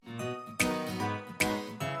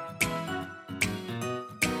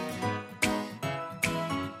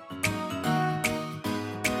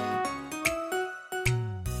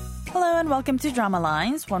afternoon. Welcome to Drama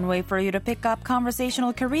Lines, one way for you to pick up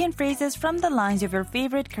conversational Korean phrases from the lines of your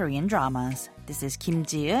favorite Korean dramas. This is Kim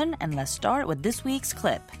Ji-eun, and let's start with this week's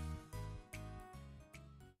clip.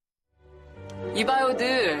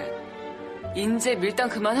 이봐요들, 이제 밀당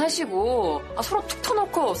그만하시고 서로 툭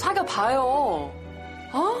터놓고 사귀어봐요.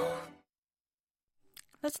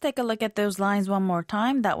 Let's take a look at those lines one more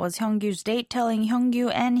time. That was Hyunggyu's date telling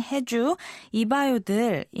Hyungyu and Haeju,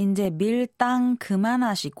 이봐요들, 이제 밀당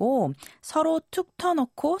그만하시고 서로 툭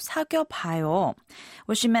터놓고 사귀어봐요.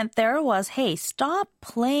 What she meant there was, hey, stop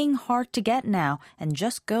playing hard to get now and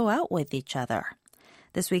just go out with each other.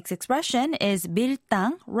 This week's expression is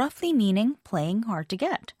밀당, roughly meaning playing hard to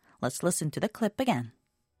get. Let's listen to the clip again.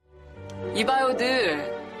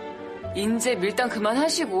 이봐요들, 이제 밀당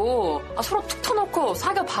그만하시고 서로 툭 터놓고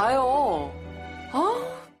사귀어봐요.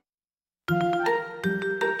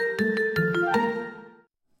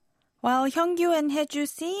 While Hyungyu and Haeju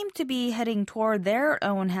seem to be heading toward their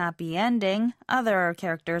own happy ending, other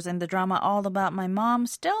characters in the drama All About My Mom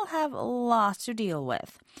still have lots to deal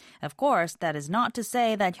with. Of course, that is not to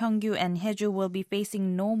say that Hyungyu and Haeju will be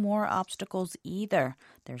facing no more obstacles either.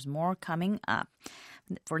 There's more coming up.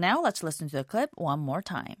 For now, let's listen to the clip one more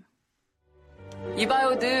time.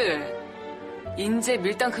 이봐요들, 이제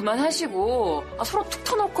밀당 그만하시고 서로 툭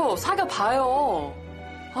터놓고 사귀어봐요.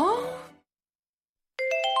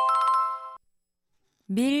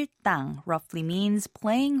 밀당 roughly means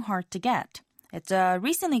playing hard to get. It's a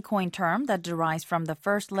recently coined term that derives from the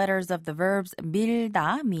first letters of the verbs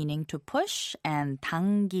밀다, meaning to push, and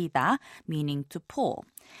당기다, meaning to pull.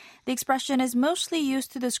 The expression is mostly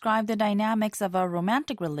used to describe the dynamics of a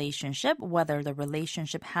romantic relationship, whether the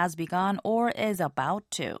relationship has begun or is about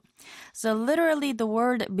to. So literally, the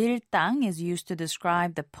word 밀당 is used to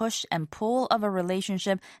describe the push and pull of a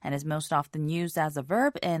relationship and is most often used as a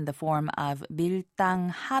verb in the form of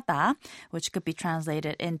밀당하다, which could be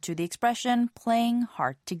translated into the expression playing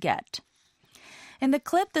hard to get. In the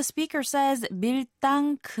clip, the speaker says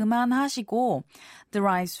밀당 그만하시고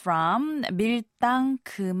derives from 밀당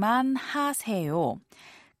그만하세요.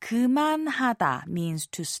 그만하다 means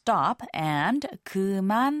to stop, and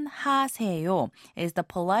그만하세요 is the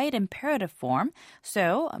polite imperative form.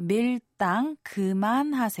 So 밀당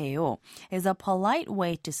그만하세요 is a polite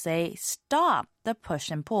way to say stop the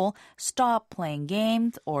push and pull, stop playing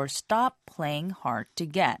games, or stop playing hard to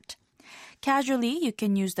get. Casually, you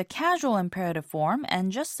can use the casual imperative form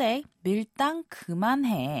and just say 밀당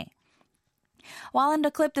그만해. While in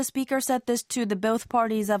the clip, the speaker said this to the both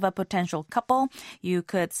parties of a potential couple. You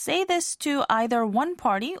could say this to either one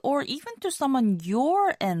party or even to someone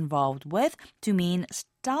you're involved with to mean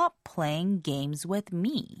stop playing games with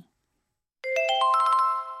me.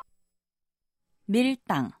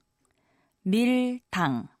 밀당,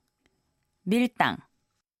 밀당, 밀당.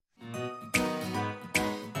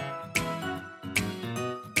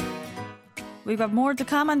 We've got more to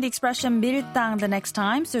come on the expression 밀당 the next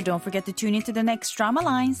time, so don't forget to tune into the next Drama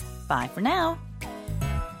Lines. Bye for now.